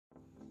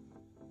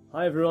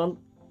Hi everyone,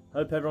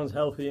 hope everyone's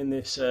healthy in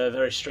this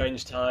very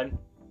strange time.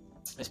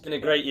 It's been a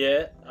great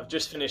year. I've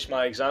just finished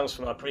my exams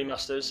for my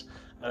pre-masters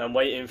and I'm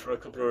waiting for a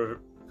couple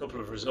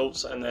of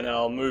results, and then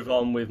I'll move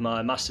on with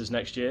my masters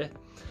next year.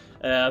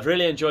 I've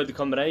really enjoyed the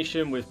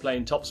combination with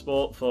playing top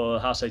sport for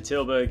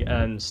TIlburg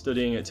and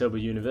studying at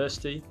Tilburg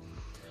University.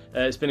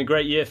 It's been a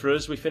great year for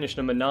us. We finished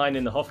number 9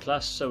 in the Hof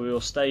class, so we will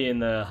stay in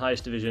the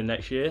highest division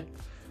next year.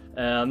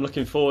 I'm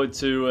looking forward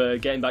to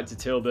getting back to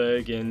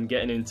Tilburg and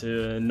getting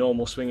into a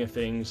normal swing of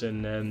things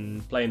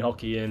and playing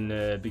hockey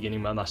and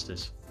beginning my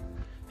masters.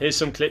 Here's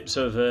some clips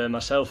of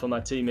myself and my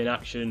team in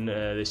action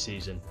this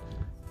season.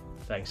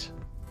 Thanks.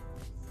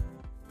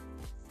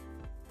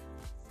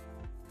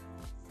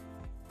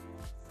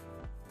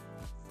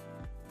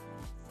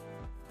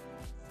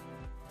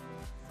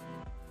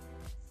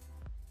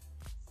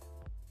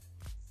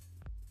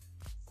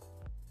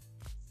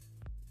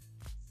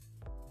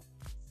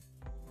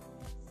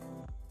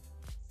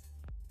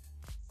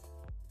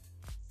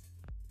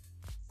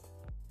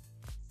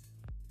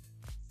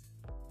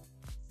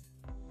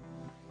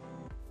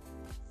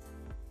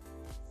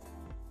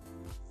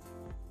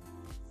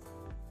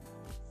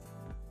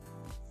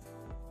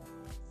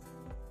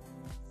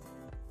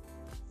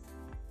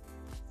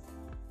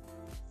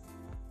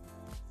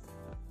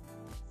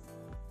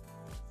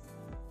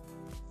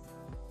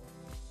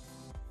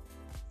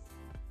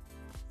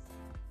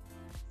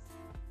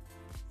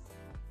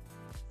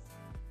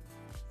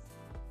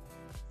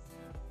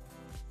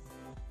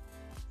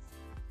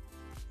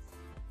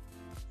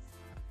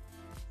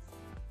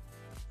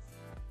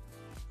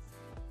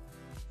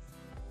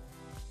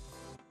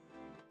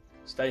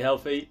 Stay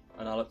healthy,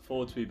 and I look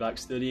forward to be back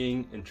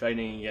studying and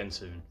training again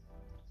soon.